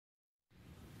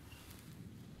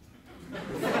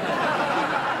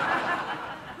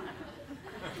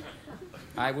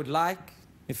I would like,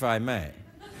 if I may,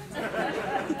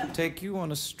 take you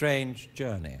on a strange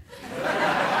journey.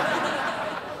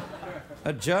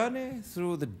 A journey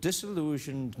through the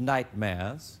disillusioned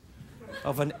nightmares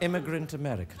of an immigrant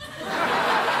American.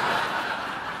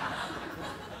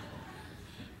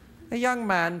 A young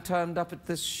man turned up at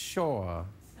this shore,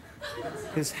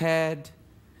 his head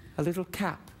a little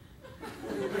cap,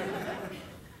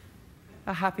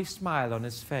 a happy smile on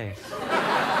his face,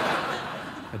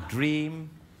 a dream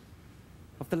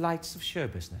of the lights of show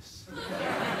business,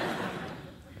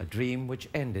 a dream which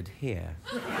ended here.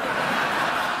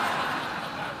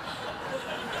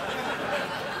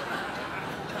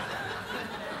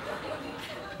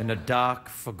 In a dark,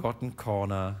 forgotten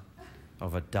corner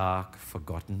of a dark,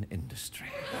 forgotten industry.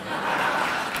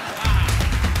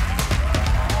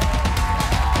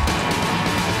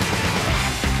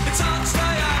 It's hard to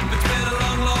stay up, it's been a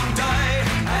long, long day,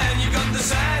 and you got the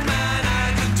Sandman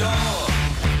at the door.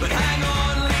 But hang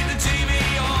on, leave the TV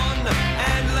on,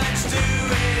 and let's do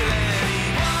it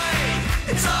anyway.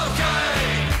 It's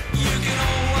okay, you can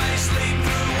always sleep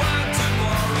through work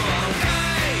tomorrow,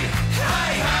 okay?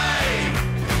 Hey, hey,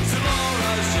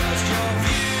 tomorrow's just your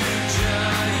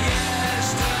future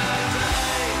yesterday.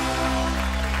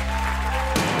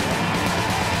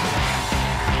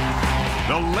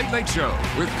 The Late Late Show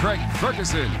with Craig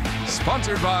Ferguson,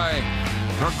 sponsored by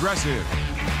Progressive.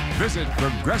 Visit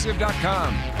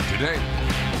Progressive.com today.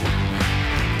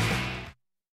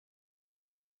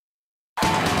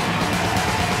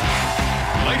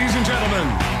 Ladies and gentlemen,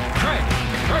 Craig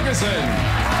Ferguson.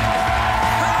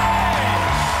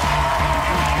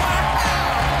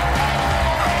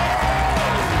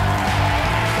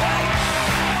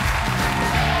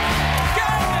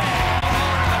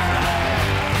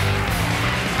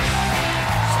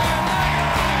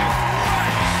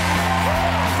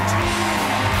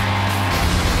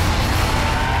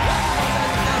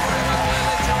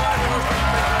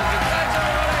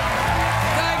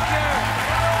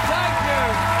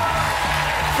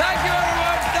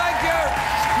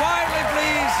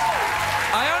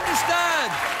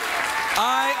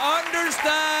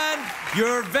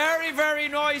 You're very, very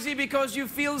noisy because you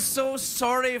feel so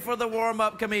sorry for the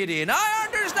warm-up comedian. I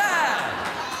understand.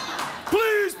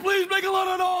 Please, please make a lot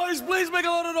of noise. Please make a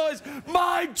lot of noise.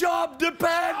 My job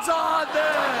depends on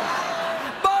this.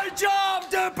 My job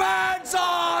depends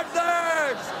on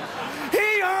this.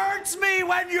 He hurts me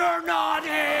when you're not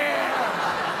here.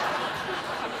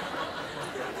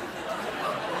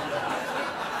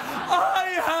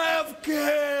 I have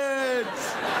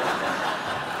kids.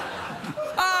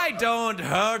 I don't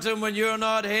hurt him when you're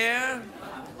not here.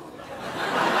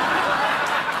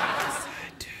 Yes, I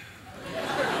do.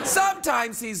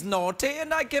 Sometimes he's naughty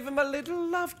and I give him a little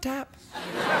love tap.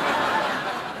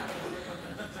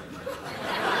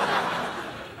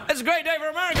 It's a great day for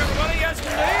America, everybody. Yes,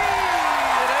 indeed.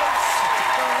 It is.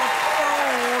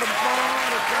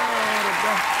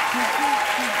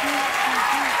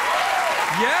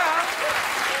 Yeah.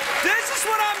 This is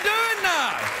what I'm doing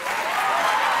now.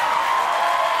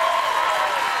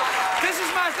 This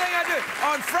is my thing I do.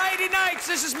 On Friday nights,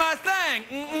 this is my thing.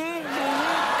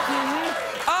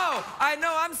 Oh, I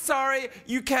know, I'm sorry.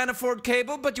 You can't afford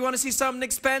cable, but you want to see something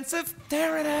expensive?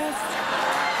 There it is.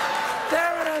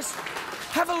 There it is.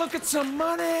 Have a look at some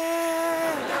money.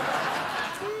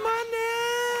 Money.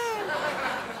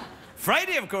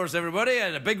 Friday, of course, everybody,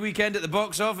 and a big weekend at the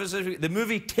box office. The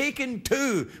movie Taken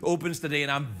 2 opens today,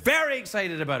 and I'm very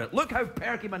excited about it. Look how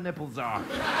perky my nipples are.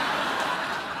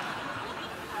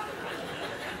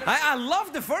 I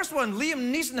love the first one.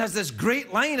 Liam Neeson has this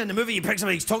great line in the movie. He picks up,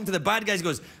 he's talking to the bad guys. He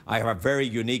goes, I have a very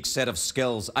unique set of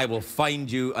skills. I will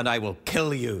find you and I will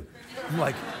kill you. I'm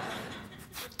like,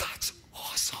 that's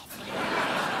awesome.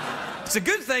 It's a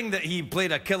good thing that he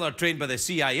played a killer trained by the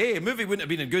CIA. A movie wouldn't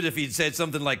have been good if he'd said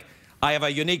something like, I have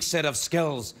a unique set of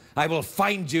skills. I will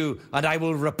find you and I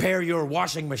will repair your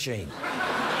washing machine.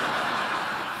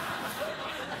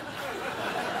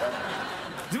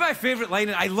 My favorite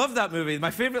line, I love that movie. My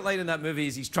favorite line in that movie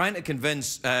is he's trying to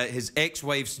convince his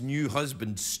ex-wife's new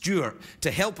husband, Stuart,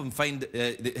 to help him find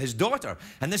his daughter.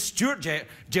 And this Stuart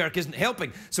jerk isn't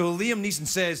helping. So Liam Neeson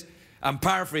says, I'm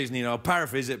paraphrasing, you know, I'll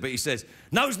paraphrase it, but he says,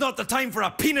 now's not the time for a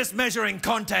penis measuring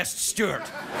contest, Stuart.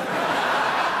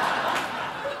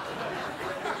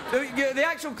 The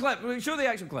actual clip, show the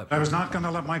actual clip. I was not going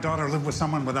to let my daughter live with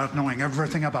someone without knowing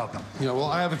everything about them. Yeah, well,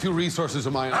 I have a few resources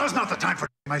of mine. Now's not the time for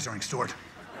measuring, Stuart.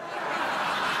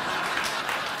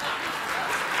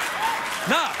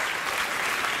 Now,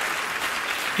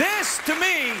 this, to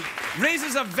me,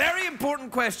 raises a very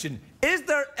important question. Is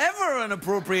there ever an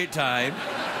appropriate time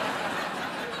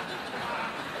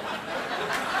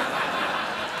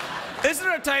Is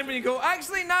there a time when you go,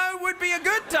 actually, now would be a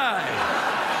good time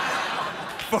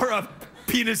for a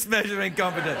penis measuring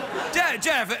competition?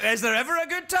 Jeff, is there ever a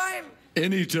good time?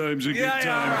 Anytime's a good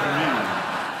time for me.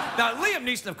 Now, Liam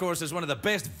Neeson, of course, is one of the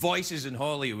best voices in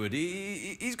Hollywood.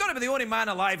 He's got to be the only man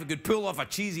alive who could pull off a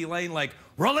cheesy line like,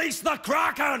 "Release the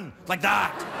Kraken!" like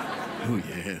that. Oh,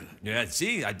 yeah. Yeah,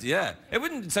 see, yeah. It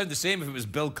wouldn't sound the same if it was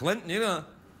Bill Clinton, you know.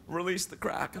 Release the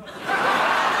Kraken.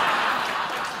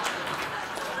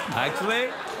 Actually,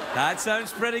 that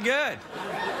sounds pretty good.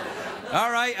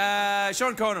 All right,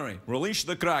 Sean Connery, release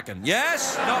the Kraken.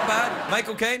 Yes, not bad.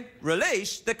 Michael Caine,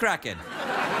 release the Kraken.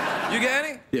 You get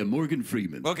any? Yeah, Morgan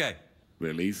Freeman. Okay.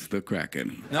 Release the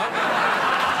Kraken. No?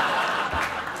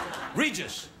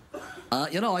 Regis.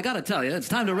 You know, I gotta tell you, it's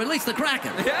time to release the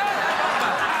Kraken. Yeah,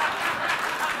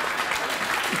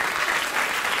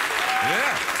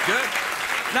 good.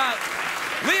 Now,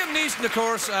 Liam Neeson, of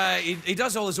course, he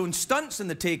does all his own stunts in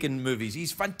the Taken movies.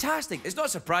 He's fantastic. It's not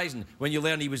surprising when you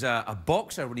learn he was a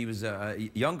boxer when he was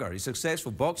younger. He's a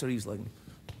successful boxer. He was like,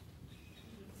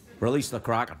 release the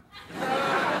Kraken.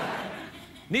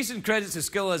 Neeson credits his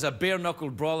skill as a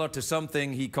bare-knuckled brawler to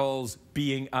something he calls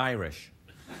being Irish.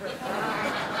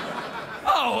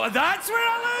 Oh, that's where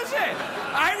I lose it.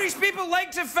 Irish people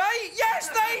like to fight? Yes,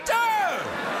 they do.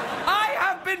 I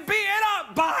have been beaten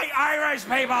up by Irish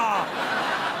people.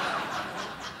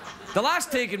 The last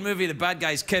Taken movie, the bad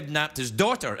guys kidnapped his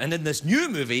daughter, and in this new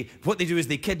movie, what they do is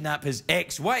they kidnap his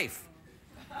ex-wife.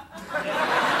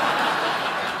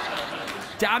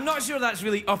 I'm not sure that's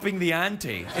really upping the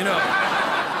ante, you know.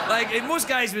 Like, if most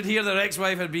guys would hear their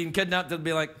ex-wife had been kidnapped, they'd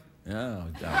be like, oh,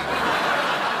 damn.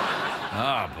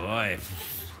 Oh, boy.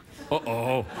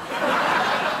 Uh-oh.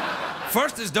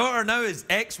 First his daughter, now his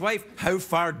ex-wife. How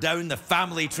far down the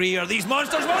family tree are these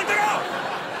monsters willing to go?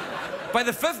 By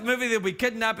the 5th movie, they'll be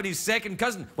kidnapping his second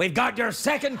cousin. We've got your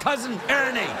second cousin,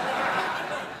 Ernie.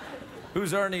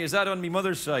 Who's Ernie? Is that on me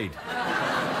mother's side?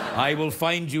 I will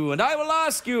find you and I will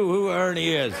ask you who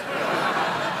Ernie is.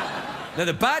 Now,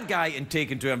 the bad guy in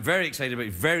Taken 2, I'm very excited about.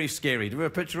 He's very scary. Do we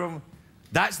have a picture of him?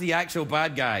 That's the actual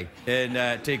bad guy in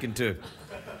Taken 2.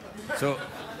 So,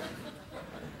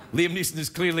 Liam Neeson is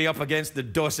clearly up against the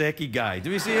Dos Equis guy. Do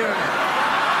we see her?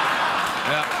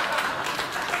 Yeah.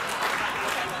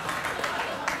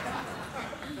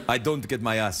 I don't get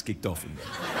my ass kicked often.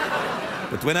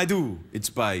 But when I do, it's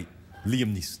by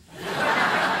Liam Neeson.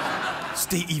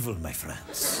 Stay evil, my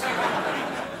friends.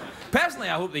 Personally,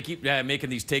 I hope they keep making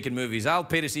these Taken movies. I'll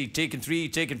pay to see Taken 3,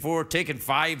 Taken 4, Taken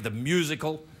 5, the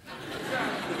musical.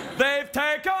 They've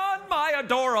taken my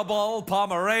adorable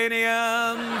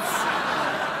Pomeranians.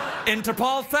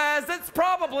 Interpol says it's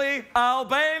probably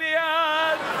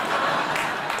Albanian.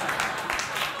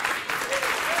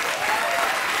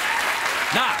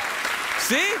 Now,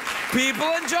 see?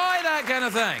 People enjoy that kind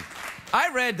of thing. I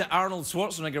read that Arnold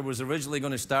Schwarzenegger was originally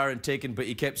going to star in Taken, but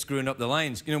he kept screwing up the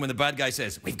lines. You know, when the bad guy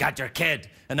says, "We've got your kid,"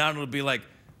 and Arnold would be like,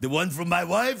 "The one from my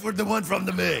wife or the one from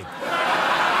the me?"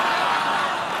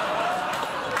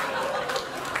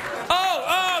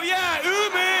 Oh, yeah,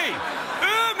 Umi!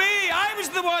 Umi! I was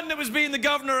the one that was being the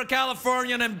governor of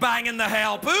California and banging the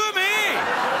help. Umi!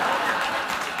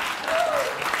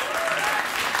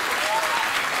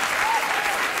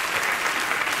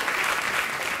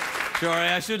 Sorry,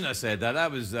 I shouldn't have said that.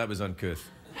 That was uncouth.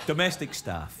 Domestic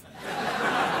staff.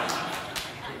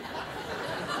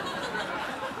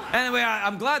 Anyway,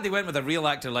 I'm glad they went with a real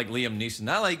actor like Liam Neeson.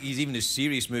 I like even his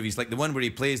serious movies, like the one where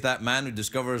he plays that man who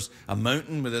discovers a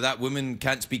mountain where that woman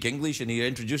can't speak English and he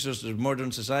introduces her to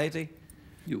modern society.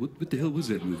 Yeah, what the hell was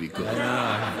that movie called?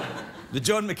 The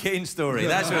John McCain story.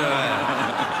 That's what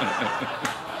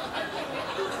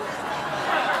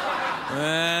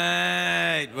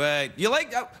Wait. You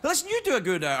like... listen, you do a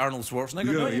good Arnold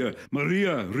Schwarzenegger, don't you? Yeah.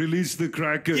 Maria, release the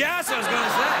Kraken. Yes, I was going to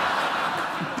say.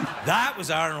 That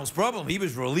was Arnold's problem. He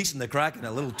was releasing the Kraken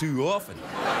a little too often.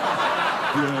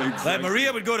 Yeah, exactly. Like,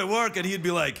 Maria would go to work and he'd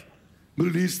be like...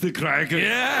 Release the Kraken.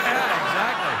 Yeah,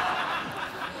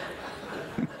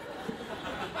 exactly.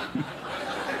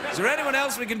 Is there anyone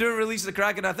else we can do to release the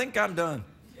Kraken? I think I'm done.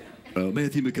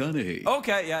 Matthew McConaughey.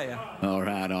 Okay, yeah. All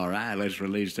right. Let's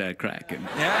release that Kraken.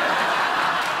 Yeah.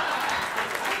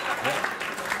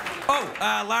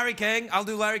 Oh, Larry King. I'll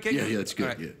do Larry King. Yeah, that's good.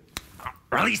 Right. Yeah.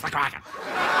 Release the Kraken.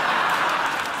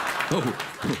 Oh,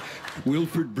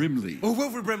 Wilford Brimley. Oh,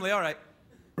 Wilford Brimley, all right.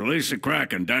 Release the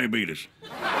Kraken, diabetes.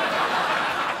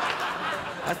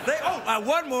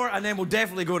 One more, and then we'll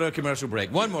definitely go to a commercial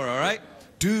break. One more, all right?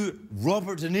 Do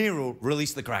Robert De Niro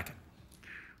release the Kraken?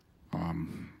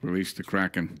 Release the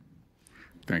Kraken.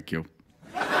 Thank you.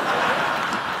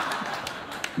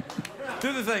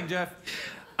 Do the thing, Jeff.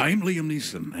 I'm Liam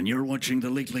Neeson, and you're watching The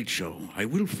Late Late Show. I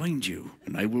will find you,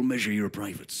 and I will measure your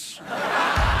privates.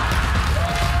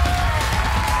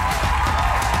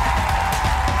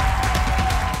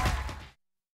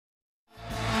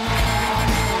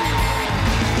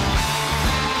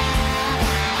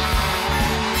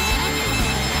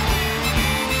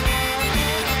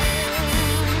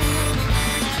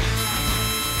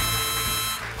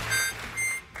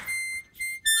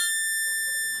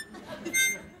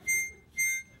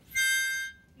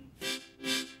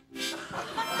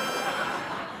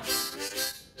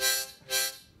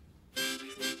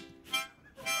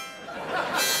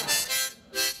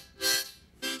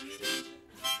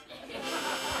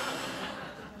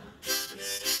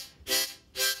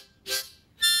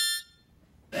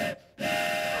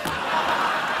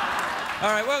 All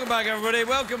right, welcome back, everybody.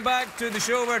 Welcome back to the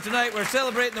show where tonight we're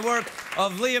celebrating the work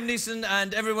of Liam Neeson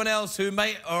and everyone else who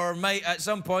might or might at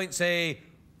some point say,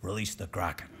 release the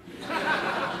Kraken.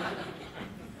 I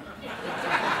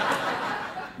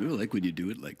like when you do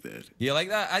it like that. You like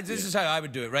that? This is how I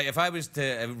would do it, right? If I was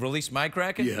to release my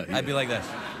Kraken, I'd be like this.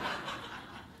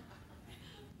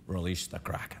 Release the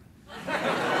Kraken.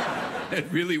 That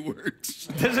really works.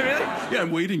 Does it really? Yeah,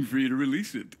 I'm waiting for you to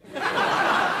release it.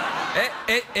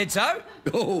 It's out.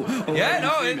 Oh yeah,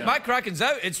 no, my Kraken's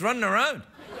out. It's running around.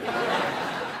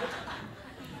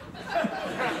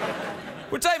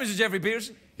 What time is it, Jeffrey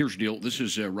Peterson? Here's the deal. This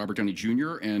is Robert Downey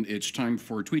Jr., and it's time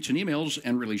for tweets and emails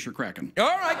and release your Kraken. All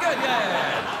right, good.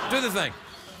 Yeah. Do the thing.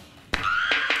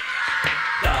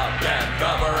 Down and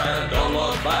cover and don't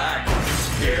look back.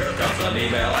 Here comes an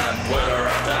email and Twitter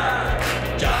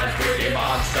attack. Giant freaky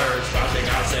monsters crushing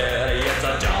our city. It's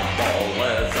a jumbo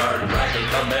lizard wrecking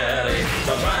committee.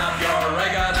 So grab your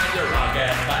ray gun and your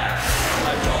rocket back.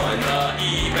 And join the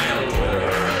email Twitter.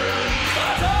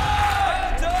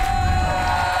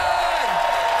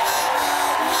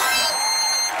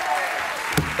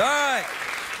 All right.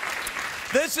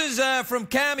 This is from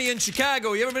Cammy in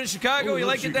Chicago. You ever been to Chicago? Oh, You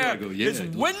like Chicago, it there? yeah. It's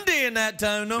windy in that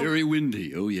town, no? Very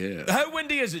windy, oh yeah. How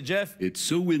windy is it, Jeff? It's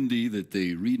so windy that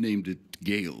they renamed it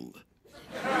Gale.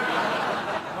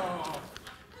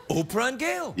 Oprah and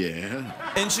Gail. Yeah.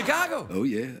 In Chicago. Oh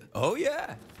yeah. Oh,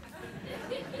 yeah.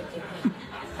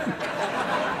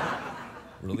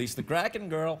 Release the Kraken,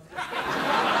 girl.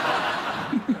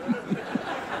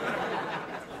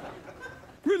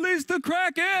 Release the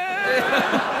Kraken!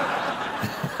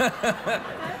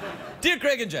 Dear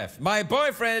Craig and Jeff, my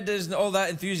boyfriend isn't all that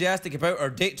enthusiastic about our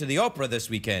date to the opera this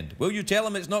weekend. Will you tell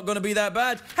him it's not going to be that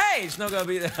bad? Hey, it's not going to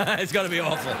be it's going to be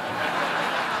awful.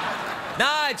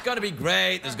 Nah, it's going to be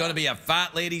great. There's going to be a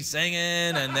fat lady singing,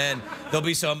 and then there'll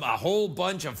be a whole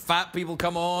bunch of fat people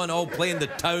come on, all playing the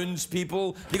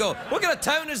townspeople. You go, what kind of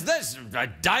town is this? A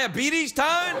diabetes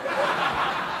town?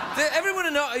 Everyone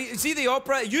in see the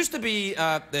opera. It used to be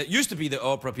the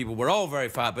opera people were all very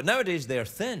fat, but nowadays they're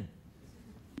thin.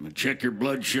 Check your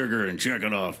blood sugar and check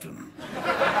it often.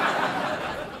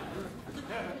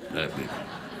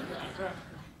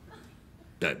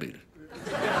 Diabetes.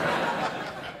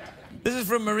 This is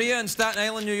from Maria in Staten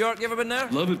Island, New York. You ever been there?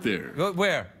 Love it there.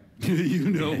 Where?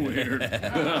 You know where.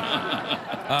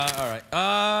 All right.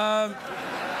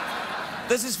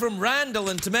 This is from Randall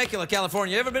in Temecula,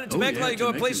 California. You ever been to Temecula? Yeah, you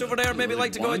go to a place over there, maybe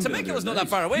like to go. Temecula's not that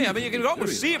far away. I mean, you can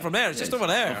almost see it from there. It's just over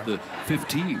there. Off the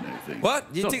 15, I think. What?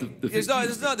 You take, it's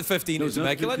not the 15 to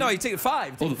Temecula. No, you take the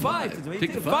 5. Oh, the 5 to 5. Temecula.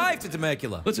 Take You the 5 to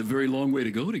Temecula. That's a very long way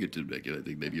to go to get to Temecula. I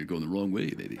think maybe you're going the wrong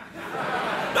way, maybe.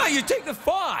 No, you take the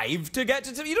 5 to get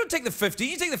to. You don't take the 15.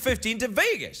 You take the 15 to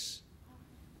Vegas.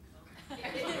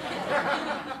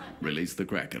 Release the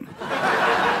Kraken.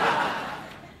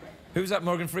 Who's that?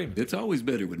 Morgan Freeman. It's always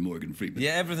better with Morgan Freeman.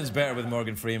 Yeah, everything's better with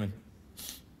Morgan Freeman.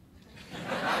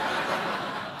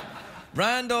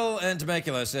 Randall in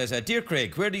Temecula says, Dear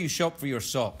Craig, where do you shop for your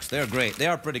socks? They're great. They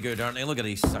are pretty good, aren't they? Look at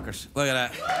these suckers. Look at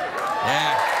that.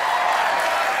 Yeah.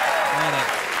 Look at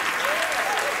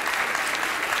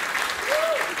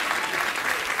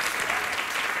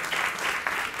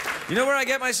that. You know where I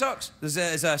get my socks? There's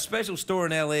a special store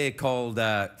in L.A. called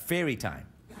Fairy Time.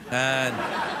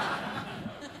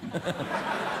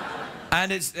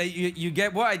 And it's you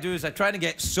get what I do is I try to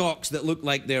get socks that look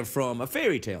like they're from a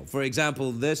fairy tale. For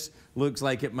example, this looks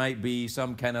like it might be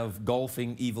some kind of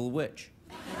golfing evil witch.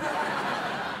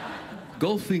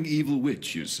 Golfing evil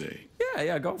witch, you say?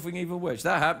 Yeah, golfing evil witch.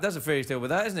 That's a fairy tale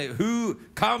with that, isn't it? Who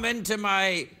come into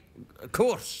my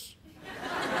course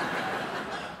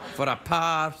for a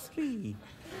par 3?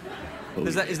 Oh,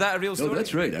 Is that a real story? No,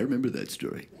 that's right. I remember that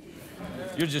story.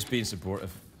 You're just being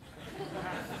supportive.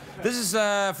 This is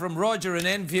from Roger in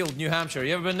Enfield, New Hampshire.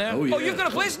 You ever been there? Oh, yeah. Oh, you've got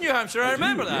a place in New Hampshire. I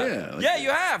remember that. Yeah. Yeah,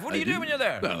 you have. What do you do do when you're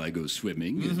there? Well, I go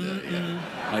swimming. And,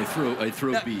 I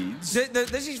throw beads.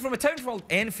 This is from a town called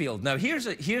Enfield. Now, here's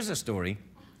a story.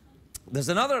 There's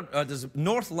there's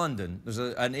North London. There's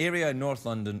an area in North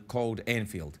London called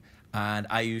Enfield. And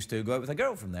I used to go out with a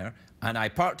girl from there. And I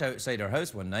parked outside her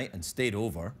house one night and stayed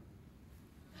over.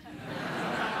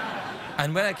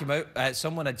 And when I came out,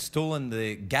 someone had stolen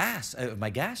the gas out of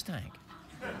my gas tank.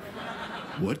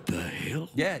 What the hell?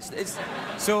 Yeah,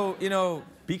 so, you know,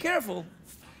 be careful.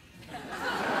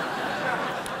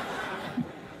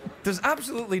 There's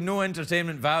absolutely no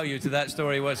entertainment value to that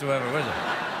story whatsoever, is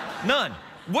there? None.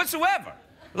 Whatsoever.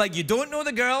 Like, you don't know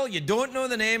the girl, you don't know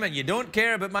the name, and you don't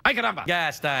care about my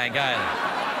gas tank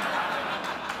either.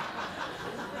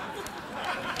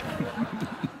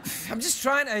 I'm just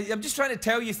trying to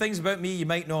tell you things about me you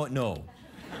might not know.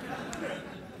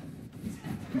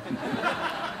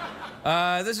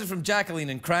 This is from Jacqueline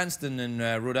in Cranston in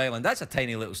Rhode Island. That's a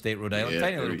tiny little state, Rhode Island. Yeah,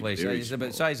 tiny little place. It's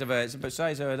about size of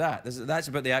that. That's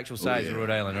about the actual size of Rhode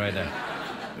Island right there.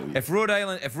 If Rhode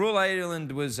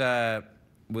Island was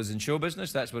in show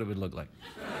business, that's what it would look like.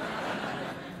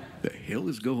 The hell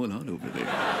is going on over there?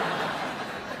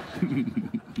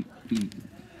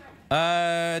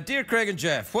 Dear Craig and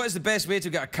Jeff, what is the best way to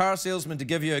get a car salesman to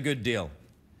give you a good deal?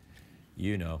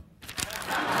 You know.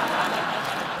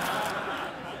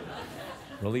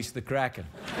 Release the Kraken.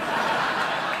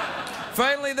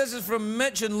 Finally, this is from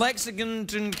Mitch in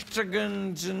Lexington.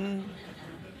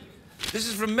 This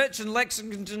is from Mitch in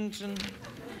Lexington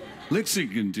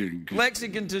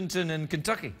in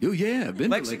Kentucky. Oh, yeah, I've been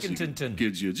Lexington. to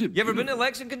Lexington. You ever been to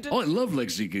Lexington? Oh, I love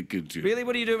Lexington. Really?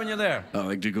 What do you do when you're there? I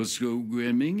like to go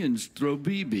swimming and throw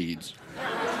beads.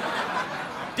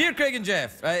 Dear Craig and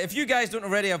Jeff, if you guys don't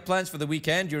already have plans for the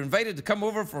weekend, you're invited to come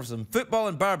over for some football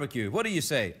and barbecue. What do you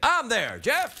say? I'm there,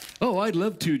 Jeff. Oh, I'd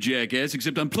love to, jackass,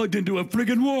 except I'm plugged into a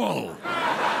friggin' wall.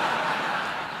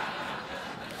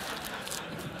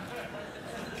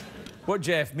 What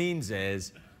Jeff means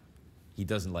is he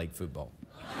doesn't like football.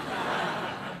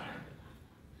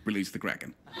 Release the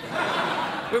Kraken.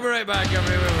 We'll be right back,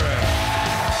 everybody. We'll be right back.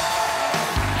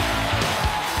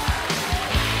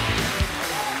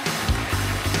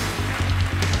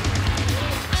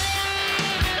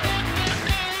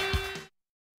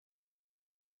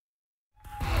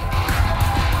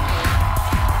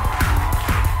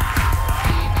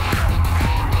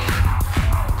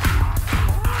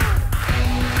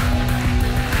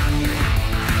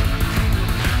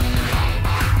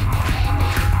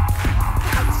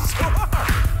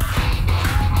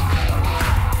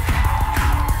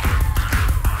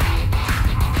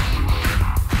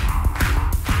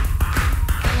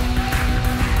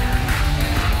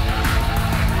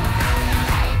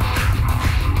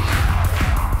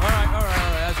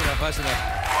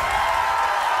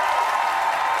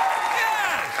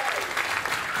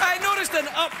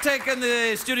 In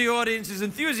the studio audience's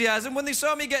enthusiasm when they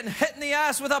saw me getting hit in the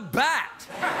ass with a bat.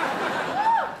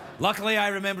 Luckily, I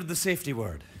remembered the safety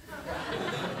word.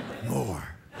 More.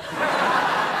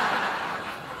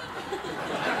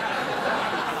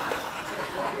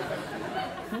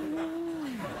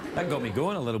 That got me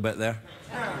going a little bit there.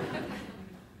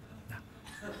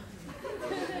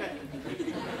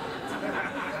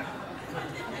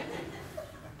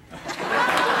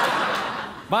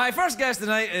 My first guest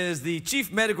tonight is the chief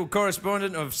medical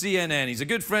correspondent of CNN. He's a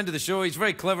good friend of the show. He's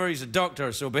very clever. He's a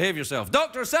doctor, so behave yourself.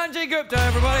 Dr. Sanjay Gupta,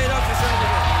 everybody. Dr. Sanjay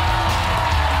Gupta.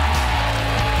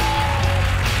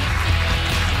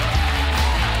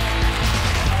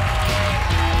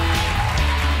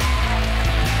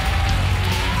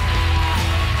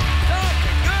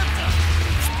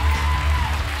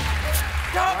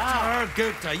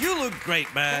 Gupta, you look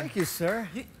great, man. Thank you, sir.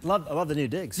 I love the new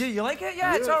digs. You like it?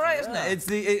 Yeah, it's all right, isn't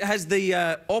it? It has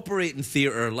the operating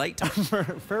theater light.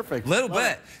 Perfect. Little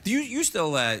bit. Do you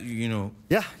still, you know?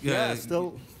 Yeah,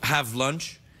 still have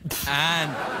lunch,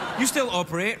 and you still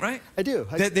operate, right? I do.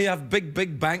 They have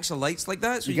big banks of lights like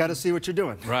that. So you got to see what you're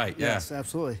doing. Right. Yeah. Yes,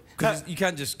 absolutely. Because you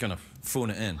can't just kind of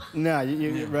phone it in. No,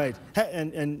 you're right.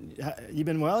 And you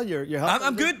been well? You're healthy?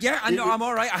 I'm good. Yeah, I know. I'm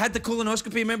all right. I had the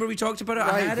colonoscopy. Remember we talked about it?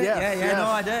 Right, I had it. Yes. No,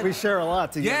 I did. We share a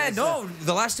lot together. Yeah, no.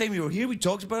 The last time you were here, we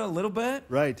talked about it a little bit.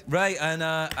 Right. Right, and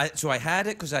so I had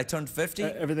it because I turned 50.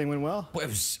 Everything went well. Well,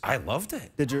 I loved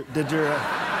it. You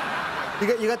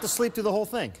got to sleep through the whole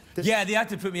thing? Yeah, they had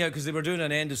to put me out because they were doing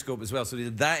an endoscope as well. So they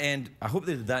did that end. I hope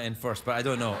they did that end first, but I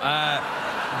don't know.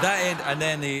 That end, and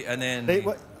then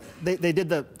What? They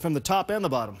did from the top and the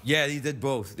bottom. Yeah, he did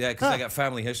both. Yeah, because I got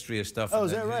family history of stuff. Oh,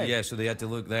 is that right? Yeah, so they had to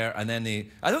look there, and then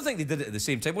I don't think they did it at the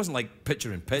same time. It wasn't like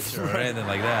picture in picture or anything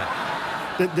like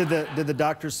that. Did the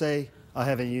doctor say, I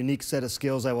have a unique set of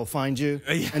skills, I will find you,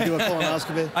 and do a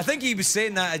colonoscopy? I think he was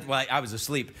saying that while I was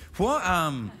asleep. He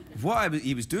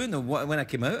was doing, though, when I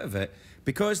came out of it,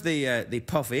 because they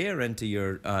puff air into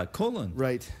your colon.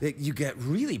 Right. You get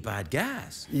really bad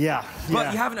gas. Yeah.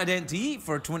 But you haven't had anything to eat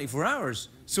for 24 hours,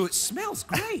 so it smells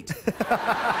great.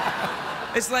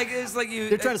 It's like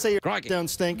You're trying to say your don't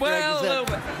stink. Well, a little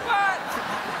bit. What?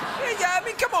 Yeah, I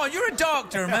mean, come on, you're a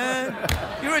doctor, man.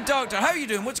 You're a doctor. How are you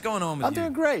doing? What's going on with you? I'm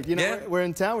doing great. You know, Yeah? we're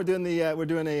in town. We're doing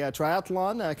a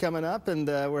triathlon coming up, and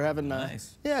we're having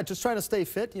Nice. Yeah, just trying to stay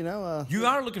fit. You know. You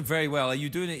are looking very well. Are you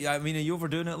doing it? I mean, are you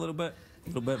overdoing it a little bit? A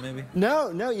little bit, maybe? No.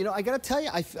 You know, I got to tell you,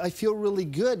 I feel really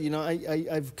good. You know,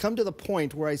 I've come to the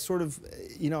point where I sort of,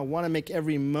 want to make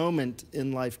every moment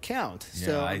in life count. Yeah,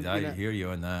 so, I hear you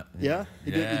on that. Yeah?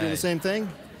 You doing the same thing?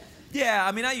 Yeah,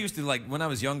 I mean, I used to, like, when I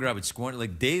was younger, I would squint,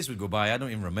 like, days would go by, I don't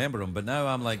even remember them, but now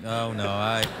I'm like, oh,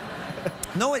 no,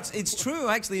 No, it's true,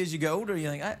 actually, as you get older,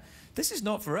 you're like, this is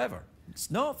not forever.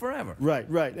 It's not forever.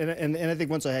 Right. And I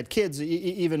think once I had kids,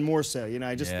 even more so,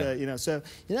 I just, so,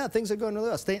 things are going really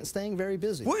well, staying very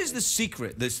busy. What is the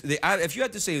secret? If you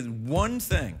had to say one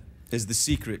thing is the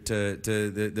secret to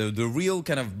the real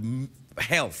kind of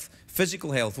health,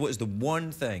 physical health, what is the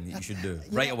one thing that you should do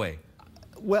right away?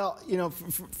 Well,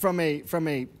 from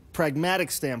a pragmatic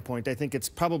standpoint, I think it's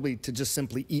probably to just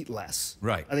simply eat less.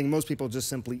 Right. I think most people just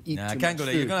simply eat too much I can't go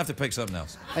there. food. You're going to have to pick something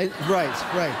else. Right.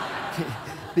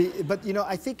 But,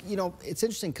 I think, it's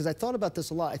interesting because I thought about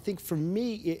this a lot. I think for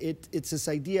me, it's this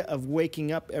idea of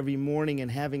waking up every morning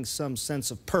and having some sense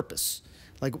of purpose.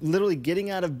 Like literally getting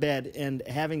out of bed and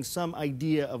having some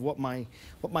idea of what my.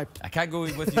 I can't go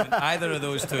with you in either of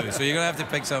those two, so you're gonna have to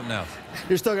pick something else.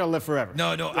 You're still gonna live forever.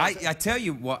 No. I tell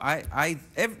you what.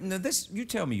 You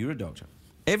tell me you're a doctor.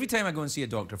 Every time I go and see a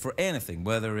doctor for anything,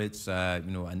 whether it's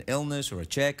an illness or a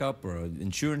checkup or an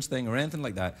insurance thing or anything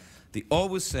like that, they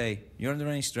always say, "You're under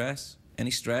any stress?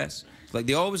 Any stress?" Like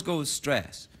they always go with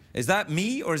stress. Is that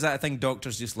me, or is that a thing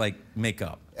doctors just like make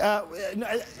up? I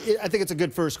think it's a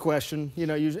good first question.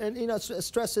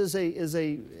 Stress is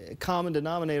a common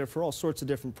denominator for all sorts of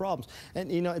different problems. And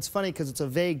it's funny because it's a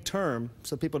vague term,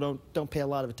 so people don't pay a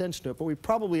lot of attention to it. But we're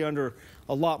probably under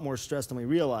a lot more stress than we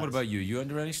realize. What about you? You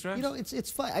under any stress? It's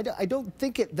fine. I don't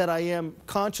think that I am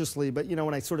consciously, but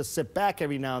when I sort of sit back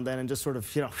every now and then and just sort of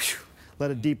let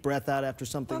a deep breath out after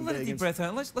something big. Let a deep breath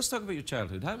out. Let's talk about your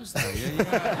childhood. How was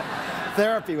that?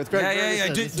 Therapy with Greg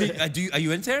Ferguson. Ferguson. Are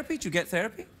you in therapy? Do you get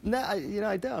therapy? No,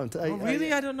 I don't.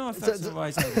 Really? I don't know if that's the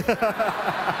wise idea.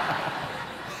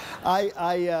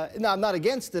 No, I'm not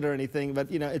against it or anything, but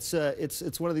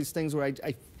it's one of these things where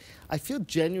I feel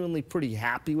genuinely pretty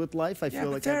happy with life. I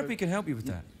feel like therapy can help you with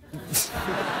that.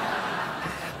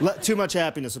 Too much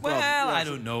happiness. Well, I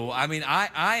don't know. I mean,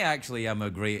 I actually am a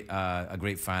great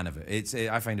fan of it.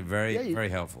 I find it very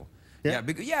helpful. Yeah.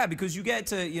 Because you get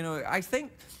to I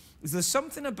think there's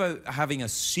something about having a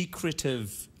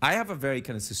secretive. I have a very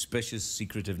kind of suspicious,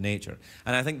 secretive nature,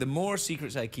 and I think the more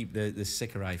secrets I keep, the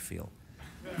sicker I feel.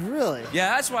 Really?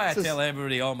 Yeah, that's why I tell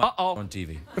everybody all my on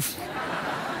TV.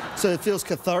 So it feels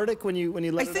cathartic when you let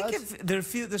it out? I think there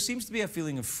seems to be a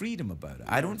feeling of freedom about it.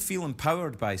 I don't feel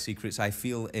empowered by secrets. I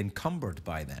feel encumbered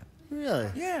by them. Really?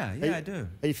 Yeah, I do.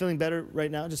 Are you feeling better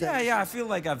right now? Yeah, I feel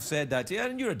like I've said that to you.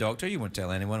 And you're a doctor. You won't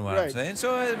tell anyone what I'm saying.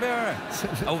 So it'll be all right.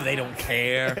 Oh, they don't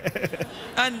care.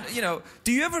 And,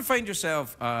 do you ever find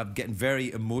yourself getting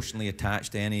very emotionally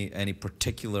attached to any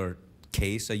particular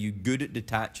case? Are you good at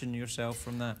detaching yourself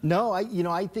from that? No,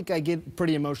 I think I get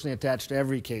pretty emotionally attached to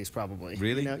every case, probably.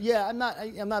 Really? Yeah, I'm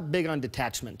not big on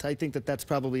detachment. I think that's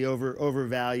probably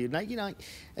overvalued. And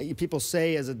people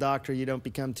say as a doctor you don't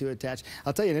become too attached.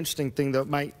 I'll tell you an interesting thing though.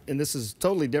 And this is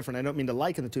totally different. I don't mean to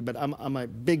liken the two, but I'm a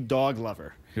big dog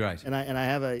lover. Right. And I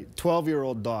have a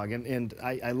 12-year-old dog, and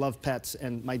I love pets.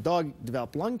 And my dog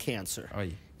developed lung cancer. Oh,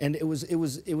 yeah. And it was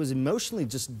emotionally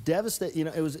just devastating.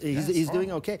 He's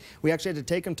doing okay. We actually had to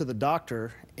take him to the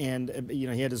doctor, and he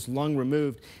had his lung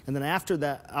removed. And then after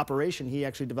that operation, he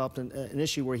actually developed an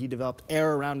issue where he developed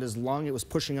air around his lung. It was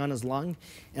pushing on his lung,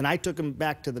 and I took him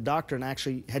back to the doctor and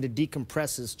actually had to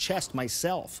decompress his chest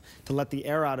myself to let the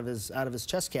air out of his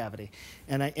chest cavity.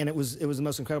 And it was the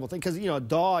most incredible thing because a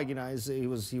dog, he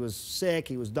was sick,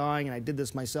 he was dying, and I did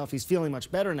this myself. He's feeling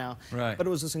much better now. Right. But it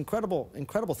was this incredible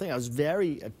thing. I was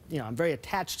very I'm very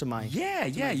attached to my Yeah, to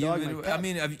yeah. my dog, my pet. I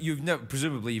mean, you've never,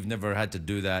 presumably you've never had to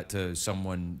do that to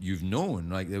someone you've known,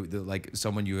 like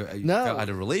someone you had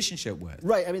a relationship with.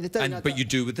 Right. I mean, but you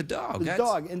do with the dog. With the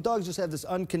dog, and dogs just have this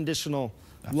unconditional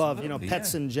love. You know,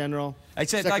 pets in general. I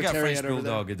said I got a French Secretariat over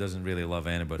there. bulldog. It doesn't really love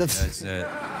anybody.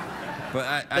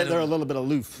 But They're a little bit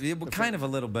aloof. Yeah, well, kind of a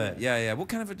little bit. Yeah, yeah. What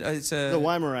kind of it's the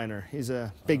Weimaraner. He's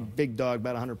a big dog,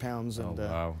 about 100 pounds. And,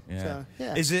 wow. Yeah. So,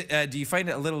 yeah. Is it? Do you find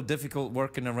it a little difficult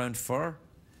working around fur?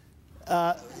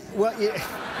 Well, yeah.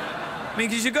 I mean,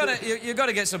 because you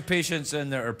gotta get some patients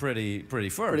in that are pretty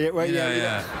furry. Right,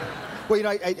 yeah. Well, you know,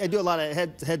 I do a lot of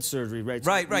head surgery, right?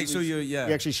 Right. So you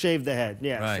actually shave the head.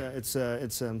 Yeah. Right. So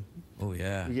it's Oh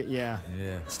yeah. Yeah.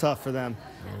 Yeah. It's tough for them.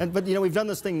 But you know, we've done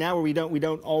this thing now where we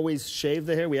don't always shave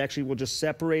the hair. We actually will just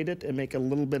separate it and make a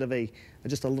little bit of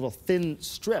just a little thin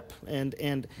strip.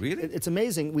 And really? It's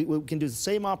amazing. We can do the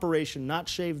same operation, not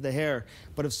shave the hair,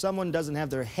 but if someone doesn't have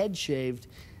their head shaved,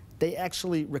 they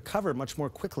actually recover much more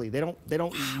quickly. They don't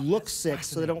look sick,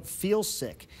 so they don't feel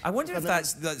sick. I wonder if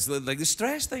that's like the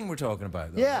stress thing we're talking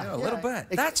about. Though. Yeah, a little bit.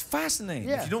 That's fascinating.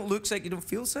 Yeah. If you don't look sick, you don't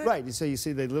feel sick. Right. So you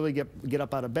see, they literally get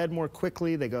up out of bed more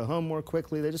quickly. They go home more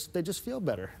quickly. They just feel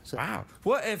better. So. Wow.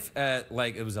 What if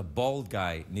like it was a bald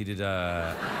guy needed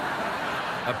a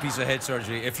piece of head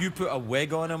surgery? If you put a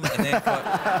wig on him and then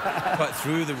cut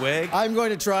through the wig. I'm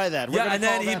going to try that. Yeah, and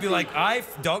then he'd be like,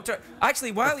 doctor.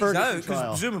 Actually, while he's out,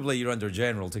 because presumably you're under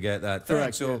general to get that thing.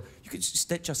 Correct, so yeah. you could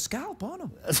stitch a scalp on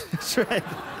him. That's right.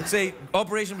 Say,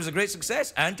 operation was a great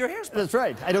success, and your hair's back. That's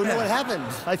right. I don't know what happened.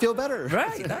 I feel better.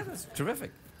 Right, that is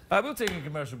terrific. We'll take a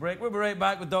commercial break. We'll be right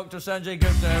back with Dr. Sanjay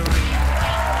Gupta.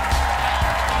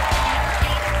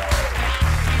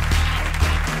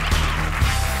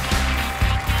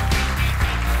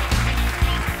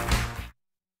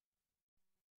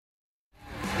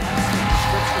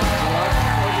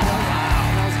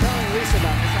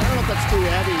 Too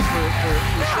heavy for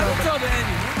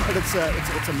but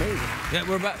it's amazing. Yeah,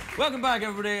 we're back. Welcome back,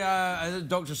 everybody.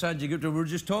 Dr. Sanjay Gupta. We were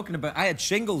just talking about. I had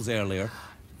shingles earlier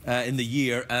in the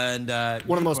year, and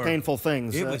one of the most painful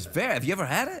things. It was very. Have you ever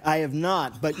had it? I have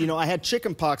not, but you know, I had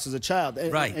chicken pox as a child.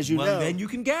 Right. As you know, then you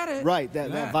can get it. Right.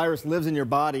 That virus lives in your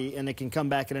body, and it can come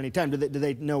back at any time. Do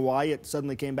they know why it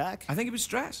suddenly came back? I think it was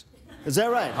stress. Is that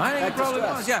right? I think it probably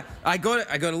was. Yeah. I got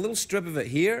a little strip of it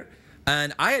here.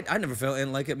 And I never felt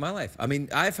anything like it in my life. I mean,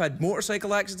 I've had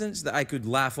motorcycle accidents that I could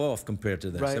laugh off compared to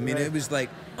this. Right, I mean, it was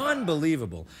like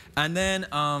unbelievable. And then,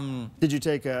 did you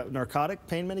take a narcotic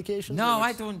pain medication? No,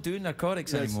 I don't do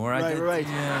narcotics anymore. Right.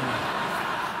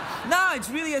 Yeah. No, it's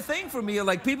really a thing for me.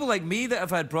 Like people like me that have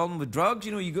had problem with drugs.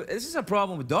 You know, this is a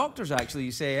problem with doctors. Actually,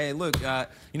 you say, hey, look,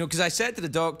 you know, because I said to the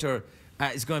doctor.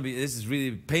 This is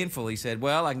really painful. He said,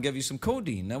 well, I can give you some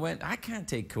codeine. I went, I can't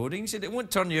take codeine. He said, it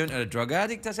won't turn you into a drug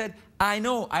addict. I said, I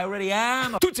know, I already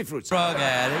am a Tootsie Fruits drug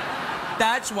addict.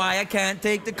 That's why I can't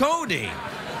take the codeine.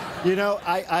 You know,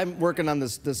 I'm working on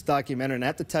this documentary, and I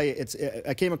have to tell you,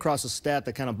 I came across a stat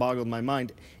that kind of boggled my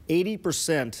mind.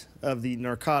 80% of the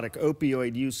narcotic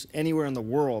opioid use anywhere in the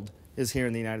world is here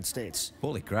in the United States.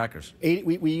 Holy crackers.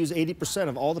 We use 80%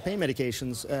 of all the pain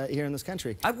medications here in this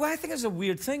country. Well, I think it's a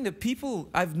weird thing that people,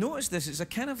 I've noticed this, it's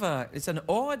an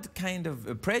odd kind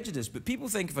of prejudice, but people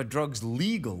think if a drug's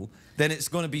legal, then it's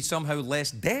going to be somehow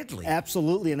less deadly.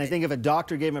 Absolutely, and I think if a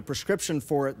doctor gave him a prescription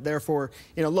for it, therefore,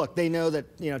 you know, look, they know that,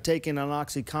 you know, taking an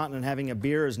OxyContin and having a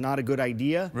beer is not a good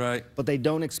idea. Right. But they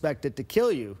don't expect it to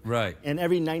kill you. Right. And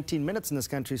every 19 minutes in this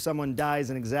country, someone dies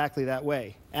in exactly that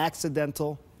way.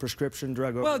 Accidental prescription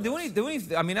drug overdose.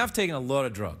 Well, I mean, I've taken a lot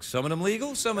of drugs. Some of them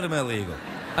legal, some of them illegal.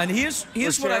 And here's We're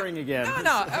what sharing again.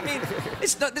 No, I mean,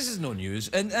 it's not. This is no news.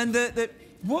 And I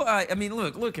mean,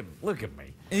 look at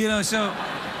me. You know, so.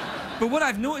 But what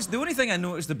I've noticed, the only thing I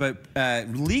noticed about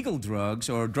legal drugs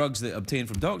or drugs that obtain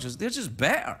from doctors, they're just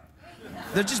better.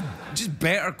 They're just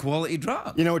better quality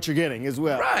drugs. You know what you're getting as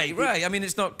well. Right. I mean,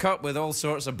 it's not cut with all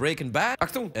sorts of Breaking Bad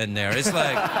in there. It's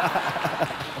like.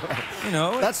 You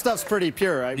know, that stuff's pretty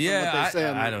pure, right? Yeah,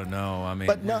 I don't know. I mean,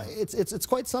 but no, it's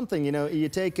quite something. You know, you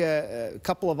take a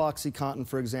couple of OxyContin,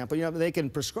 for example. You know, they can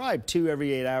prescribe 2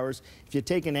 every 8 hours. If you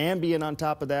take an Ambien on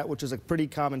top of that, which is a pretty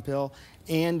common pill,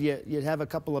 and you have a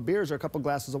couple of beers or a couple of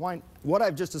glasses of wine, what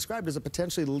I've just described is a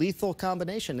potentially lethal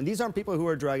combination. And these aren't people who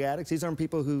are drug addicts. These aren't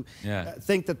people who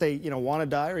think that they want to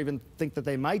die or even think that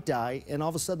they might die, and all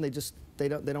of a sudden they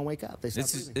don't wake up. They stop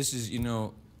breathing. This is, you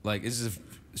know, like it's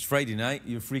Friday night.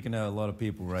 You're freaking out a lot of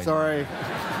people right Sorry.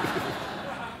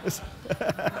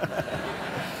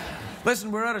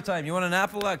 Listen, we're out of time. You want an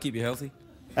apple? That'll keep you healthy.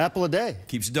 Apple a day.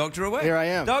 Keeps the doctor away. Here I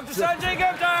am. Dr. Sanjay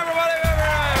Gupta, everybody.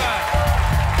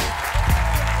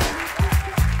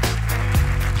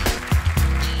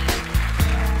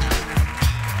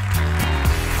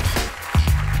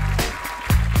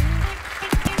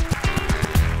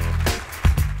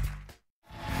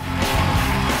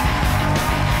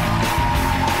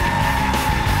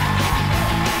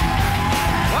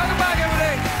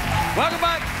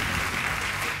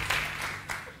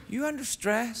 under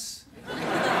stress?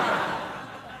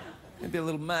 Maybe a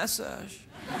little massage.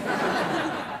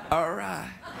 All right.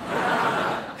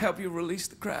 Help you release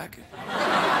the Kraken.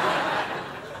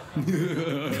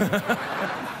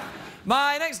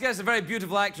 My next guest is a very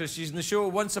beautiful actress. She's in the show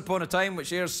Once Upon a Time,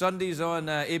 which airs Sundays on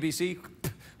ABC.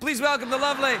 Please welcome the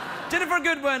lovely Ginnifer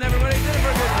Goodwin, everybody.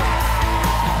 Ginnifer Goodwin.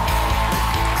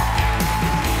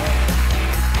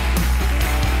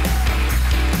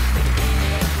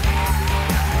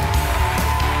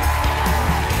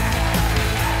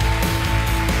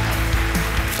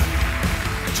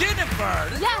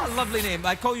 Ginnifer. Yes. A lovely name.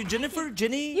 I call you Ginnifer?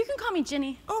 Ginny? You can call me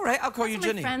Ginny. All right, I'll call you That's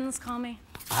what Ginny. my friends call me.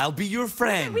 I'll be your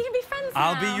friend. Yeah, we can be friends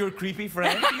I'll now. be your creepy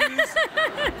friend who's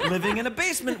living in a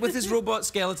basement with his robot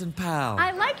skeleton pal.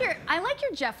 I like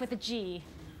your Jeff with a G.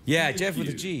 Yeah, Jeff with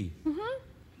a G.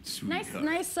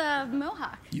 Nice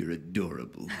mohawk. You're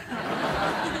adorable.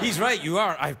 He's right, you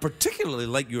are. I particularly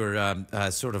like your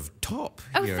sort of top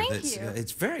Oh, here. thank you.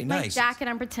 It's very My nice. jacket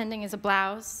I'm pretending is a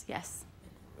blouse. Yes.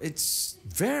 It's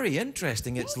very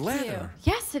interesting. It's leather.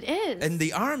 Yes, it is. And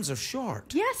the arms are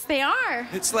short. Yes, they are.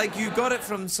 It's like you got it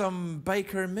from some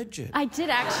biker midget. I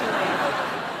did actually.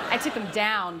 I took them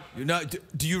down. You know,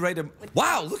 do you write them?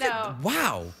 Wow, look at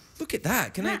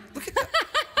that. Can I look at that?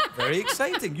 Very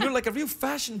exciting. You're like a real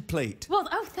fashion plate. Well,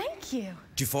 oh, thank you.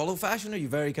 Do you follow fashion? Are you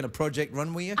very kind of Project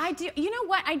Runway-ish? I do. You know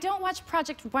what? I don't watch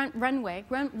Project Runway,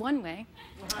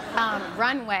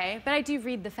 but I do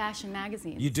read the fashion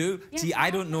magazines. You do? Yes. See,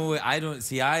 I don't know. I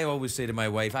always say to my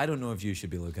wife, I don't know if you should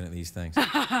be looking at these things.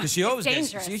 Because she always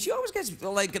gets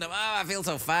like, I feel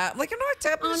so fat. I'm like,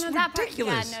 it's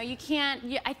ridiculous. Yeah, no, you can't.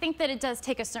 I think that it does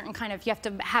take a certain kind of, you have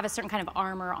to have a certain kind of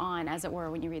armor on, as it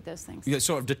were, when you read those things. Yeah,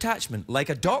 sort of detachment, like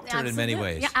a doctor in many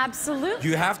ways. Yeah, absolutely.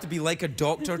 You have to be like a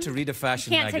doctor to read a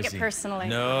fashion magazine. Can't take it personally.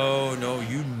 No,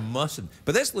 you mustn't.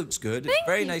 But this looks good. It's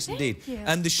very nice indeed. Thank you.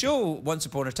 And the show, Once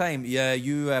Upon a Time,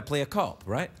 you play a cop,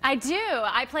 right? I do.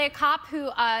 I play a cop who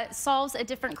solves a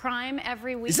different crime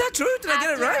every week. Is that true? Did I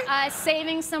get it right?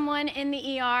 Saving someone in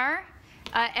the ER.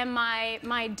 And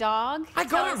my dog. I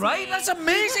got it right? That's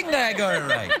amazing that I got it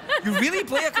right. You really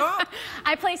play a cop?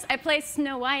 I play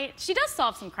Snow White. She does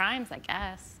solve some crimes, I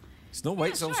guess. Snow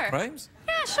White solves crimes?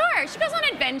 Yeah, sure. She goes on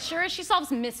adventures. She solves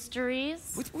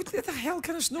mysteries. What the hell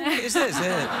kind of Snow White is this? Is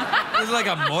it like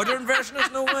a modern version of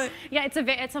Snow White? Yeah, it's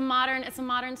a modern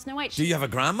Snow White. Do you have a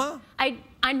grandma? I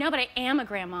know, but I am a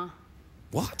grandma.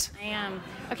 What? I am.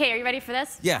 Okay, are you ready for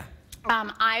this? Yeah.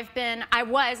 I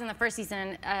was in the first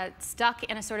season stuck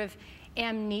in a sort of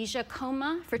amnesia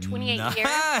coma for 28 years.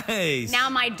 Nice. Now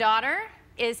my daughter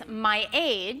is my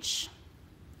age.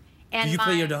 And do you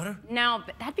play your daughter? No,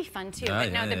 but that'd be fun too. Ah,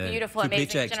 but no, the beautiful, two amazing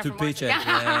paychecks, Ginnifer two Morrison. paychecks.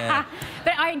 Yeah.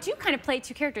 But I do kind of play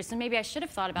two characters, so maybe I should have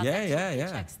thought about that two yeah.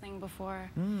 paychecks thing before.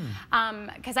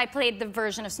 Because I played the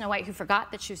version of Snow White who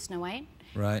forgot that she was Snow White.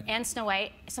 Right. And Snow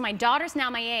White. So my daughter's now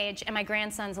my age, and my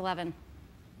grandson's 11.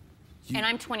 And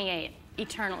I'm 28,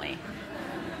 eternally.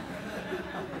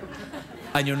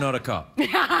 And you're not a cop? But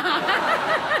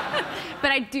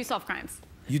I do solve crimes.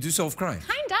 You do solve crimes?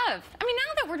 Kind of. I mean,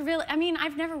 now that we're really,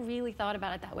 I've never really thought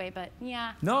about it that way, but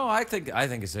yeah. No, I think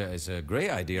it's a great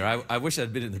idea. I wish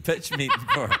I'd been in the pitch meeting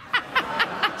for it.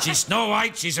 She's Snow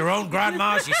White, she's her own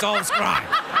grandma, she solves crime.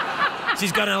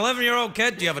 She's got an 11-year-old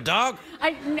kid. Do you have a dog?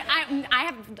 I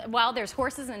have, well, there's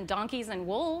horses and donkeys and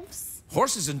wolves.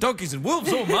 Horses and donkeys and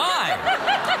wolves, oh my!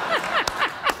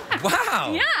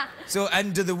 Wow. Yeah. So,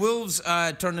 and do the wolves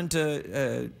turn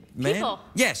into men? People.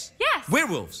 Yes. Yes.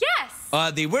 Werewolves. Yes.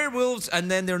 They werewolves,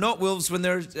 and then they're not wolves when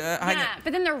they're hanging. Yeah,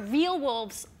 but then they're real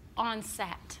wolves on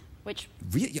set, which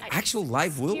actual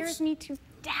live wolves? scares me to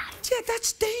death. Yeah,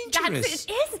 that's dangerous.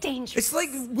 It is dangerous. It's like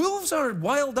wolves are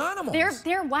wild animals.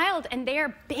 They're wild and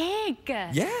they're big.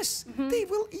 Yes, they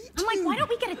will eat I'm like, why don't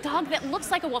we get a dog that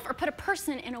looks like a wolf or put a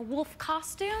person in a wolf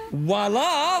costume?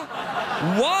 Voila!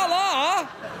 Voila!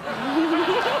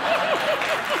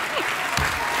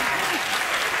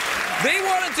 They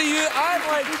wanted to use. I'm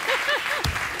like.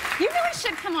 You really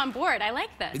should come on board. I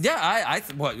like this. Yeah,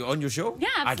 what, on your show? Yeah,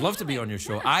 absolutely. I'd love to be on your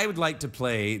show. Yeah. I would like to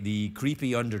play the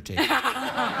creepy Undertaker.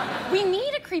 We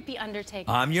need a creepy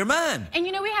Undertaker. I'm your man. And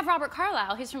you know, we have Robert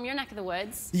Carlyle, who's from your neck of the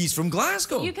woods. He's from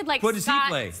Glasgow. You could like what does he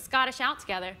play? Scottish out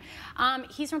together.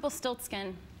 He's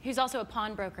Rumpelstiltskin, who's also a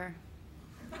pawnbroker.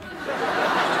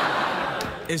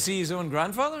 Is he his own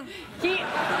grandfather?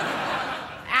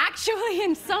 Actually,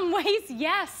 in some ways,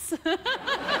 yes. Man,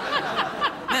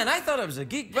 I thought I was a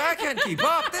geek, but I can't keep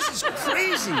up. This is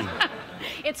crazy.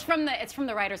 It's from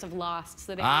the writers of Lost.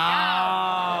 So they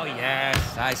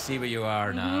yes, I see where you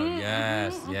are now.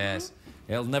 Yes.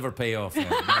 It'll never pay off. Then.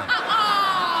 Oh,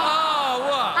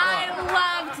 what?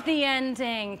 I loved the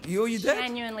ending. You did?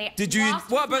 Genuinely. Did you? Lost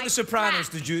What with about my The Sopranos?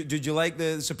 crack. Did you like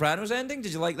the Sopranos ending?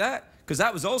 Did you like that? Because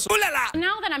that was also. Ooh la la!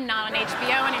 Now that I'm not on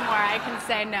HBO anymore, I can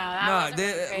say no. That No, wasn't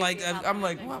really crazy like about I'm the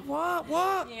like ending.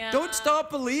 what? Yeah. Don't stop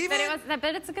believing.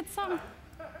 But it's a good song.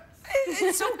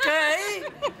 It's okay.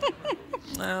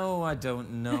 No, I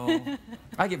don't know.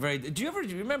 I get very. Do you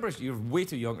remember? You're way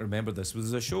too young to remember this.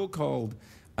 There's a show called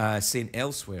Saint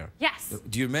Elsewhere. Yes.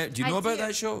 Do you remember? Do you know about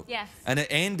that show? Yes. And it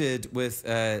ended with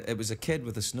it was a kid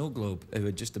with a snow globe who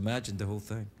had just imagined the whole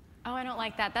thing. Oh, I don't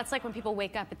like that. That's like when people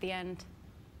wake up at the end.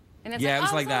 And it's Yeah, it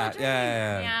was oh, like it's all a that. dream.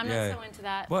 Yeah, I'm not so into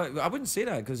that. Well, I wouldn't say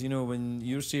that because you know when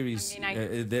your series, I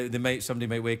mean, somebody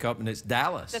might wake up and it's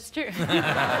Dallas. That's true.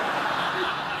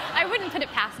 I wouldn't put it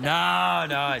past them.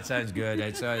 No, it sounds good.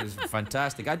 It's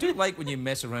fantastic. I do like when you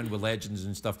mess around with legends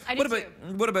and stuff. I do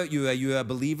What about you? Are you a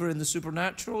believer in the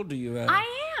supernatural? Do you? I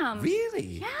am.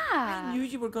 Really? Yeah. I knew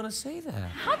you were going to say that.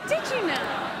 How did you know?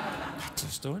 I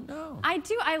just don't know. I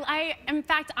do. In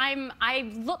fact,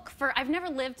 I look for. I've never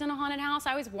lived in a haunted house.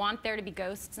 I always want there to be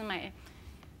ghosts in my.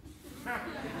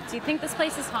 Do you think this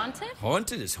place is haunted?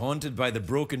 Haunted? It's haunted by the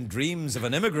broken dreams of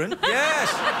an immigrant.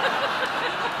 Yes.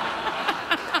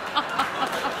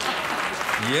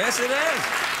 Yes, it is.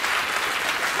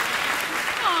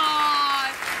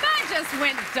 Aw, that just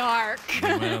went dark.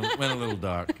 Went a little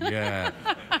dark. Yeah.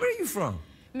 Where are you from?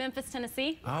 Memphis,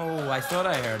 Tennessee. Oh, I thought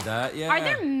I heard that. Yeah. Are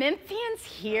there Memphians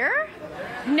here?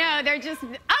 No, they're just.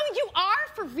 Oh, you are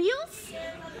for reals?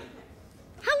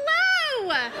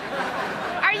 Hello.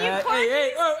 Are you Corky?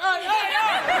 Hey,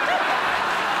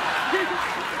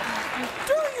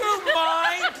 do you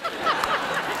mind?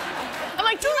 I'm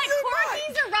like, do you like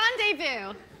Corky's or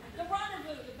Rendezvous? The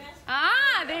Rendezvous, the best.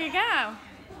 Ah, there you go.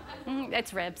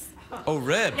 It's ribs. Oh,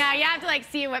 ribs. Yeah, you have to like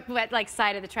see what like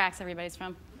side of the tracks everybody's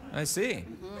from. I see.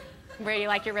 Mm-hmm. Where do you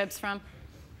like your ribs from?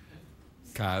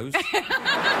 Cows.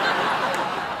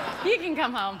 You can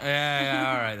come home.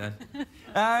 Yeah, all right then.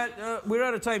 We're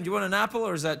out of time. Do you want an apple,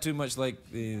 or is that too much like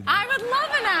the... I would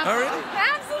love an apple. Oh, really?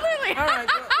 Absolutely. All right.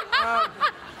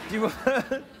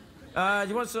 Do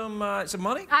you want some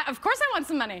money? Of course I want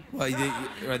some money. Well,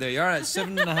 right there you are at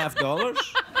 $7.50.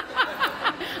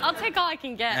 I'll take all I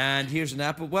can get. And here's an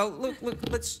apple. Well, look,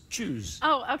 let's choose.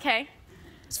 Oh, okay.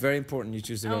 It's very important you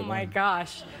choose the right one. Oh my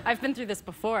gosh. I've been through this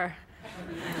before.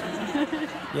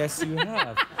 Yes, you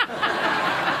have.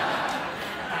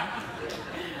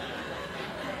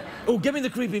 Oh, give me the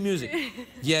creepy music.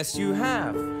 Yes, you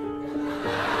have.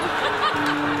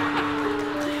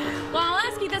 Well, I'll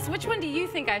ask you this. Which one do you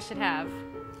think I should have?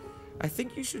 I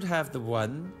think you should have the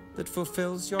one that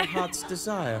fulfills your heart's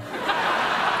desire.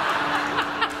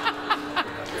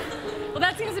 Well,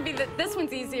 that seems to be this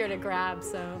one's easier to grab,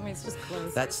 so I mean, it's just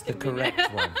close. That's the correct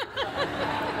one.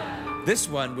 This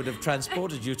one would have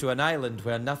transported you to an island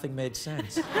where nothing made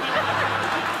sense. We'll be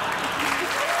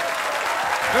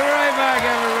right back,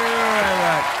 everybody.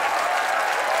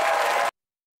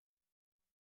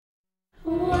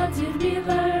 We'll be right back. What did we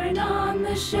learn on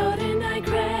the show tonight,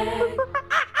 Greg?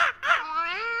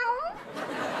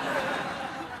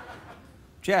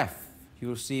 Jeff,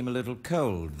 you seem a little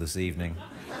cold this evening.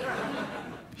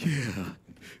 Yeah.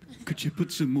 Could you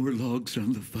put some more logs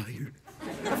on the fire?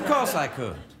 Of course I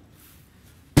could.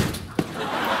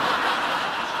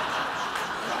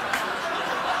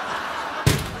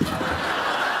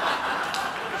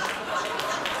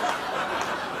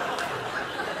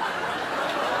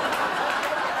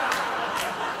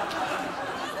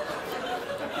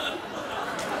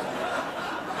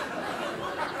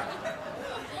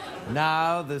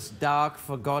 Now, this dark,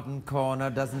 forgotten corner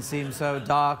doesn't seem so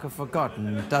dark or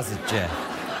forgotten, does it, Jeff?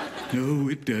 No,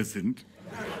 it doesn't.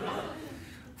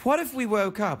 What if we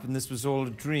woke up and this was all a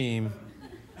dream?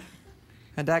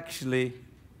 And actually,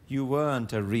 you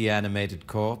weren't a reanimated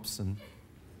corpse, and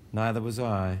neither was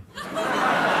I.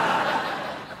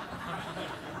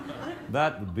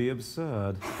 That would be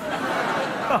absurd.